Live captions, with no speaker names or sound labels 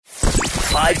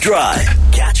5 Drive.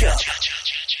 Catch up.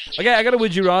 Okay, I got a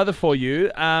would you rather for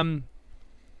you. And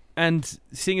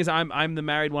seeing as I'm the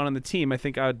married one on the team, I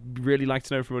think I'd really like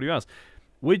to know from everybody else.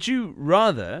 Would you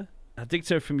rather, a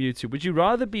dictator from YouTube, would you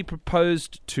rather be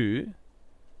proposed to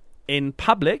in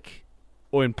public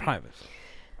or in private?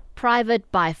 Private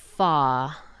by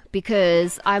far,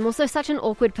 because I'm also such an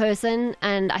awkward person,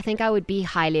 and I think I would be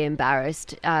highly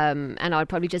embarrassed, and I would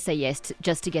probably just say yes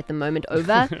just to get the moment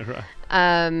over. Right.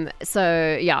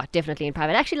 So yeah, definitely in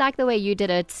private. I actually like the way you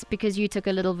did it, because you took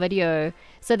a little video,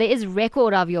 so there is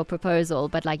record of your proposal,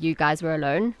 but like you guys were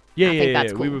alone. I think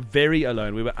that's cool. We were very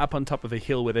alone. We were up on top of a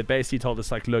hill where they basically told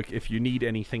us, like, look, if you need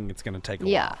anything, it's going to take a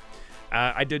while.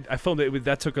 I filmed it.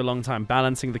 That took a long time,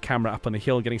 balancing the camera up on a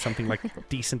hill, getting something like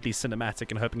decently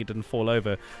cinematic, and hoping it didn't fall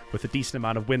over with a decent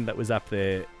amount of wind that was up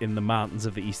there in the mountains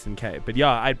of the Eastern Cape. But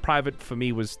yeah, private for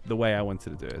me was the way I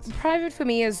wanted to do it. Private for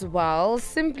me as well,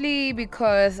 simply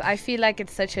because I feel like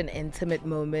it's such an intimate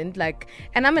moment.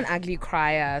 And I'm an ugly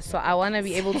crier, so I want to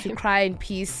be able to cry in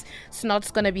peace.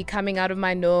 Snot's gonna be coming out of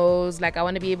my nose. I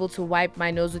want to be able to wipe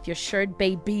my nose with your shirt,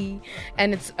 baby,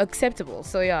 and it's acceptable.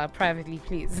 So yeah, privately,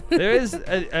 please. There is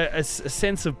a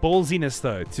sense of ballsiness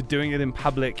though to doing it in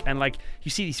public, and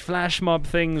you see these flash mob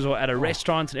things or at a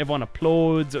restaurant and everyone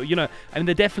applauds, or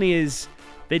there definitely is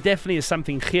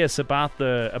something fierce about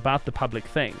the public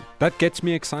thing that gets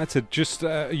me excited. Just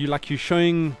you're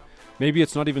showing, maybe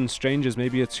it's not even strangers,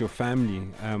 maybe it's your family,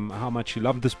 how much you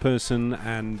love this person,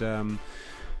 and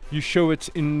you show it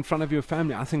in front of your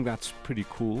family. I think that's pretty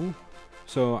cool.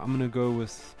 So I'm gonna go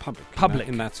with public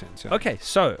in that sense. Yeah. Okay,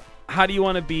 so how do you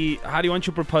want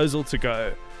your proposal to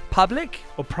go? Public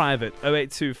or private?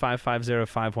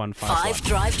 082-550-5151. 5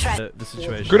 Drive track. The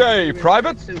situation. Good day,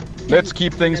 private. Let's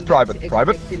keep things private.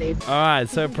 Private. All right,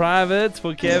 so private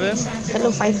for Kevin. Hello,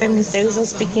 5 Family Services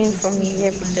speaking from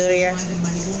here, Victoria.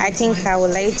 I think I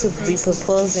would like to be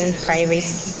proposed in private.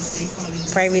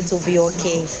 Private will be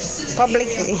okay.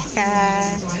 Publicly,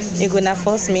 you're gonna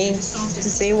force me to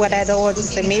say what I don't want to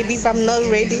say. Maybe if I'm not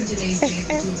ready.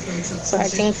 So I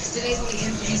think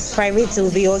private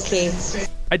will be okay.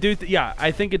 I do,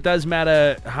 I think it does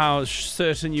matter how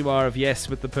certain you are of yes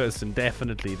with the person.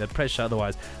 Definitely, that pressure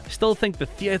otherwise. I still think the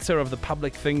theatre of the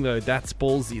public thing, though, that's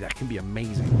ballsy. That can be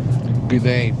amazing. Good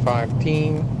day, 5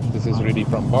 team. This is Rudy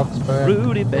from Boxburg.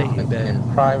 Rudy, baby. In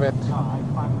private,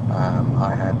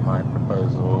 I had my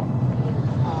proposal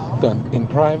done in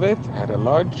private at a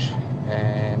lodge,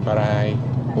 but I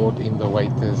brought in the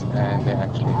waiters and they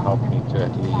actually helped me to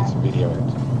at least video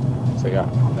it. So yeah,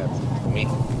 that's it for me.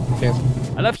 Cheers.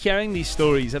 I love hearing these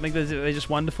stories. I think they're just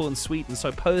wonderful and sweet and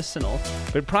so personal.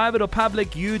 But private or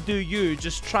public, you do you.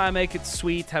 Just try and make it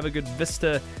sweet, have a good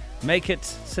vista, make it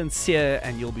sincere,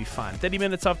 and you'll be fine. 30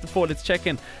 minutes after 4, let's check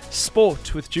in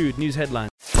Sport with Jude, news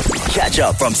headlines. Catch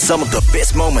up from some of the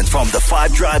best moments from the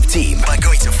 5 Drive team by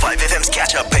going to 5FM's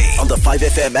catch-up page on the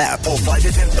 5FM app or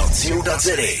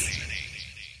 5FM.co.za.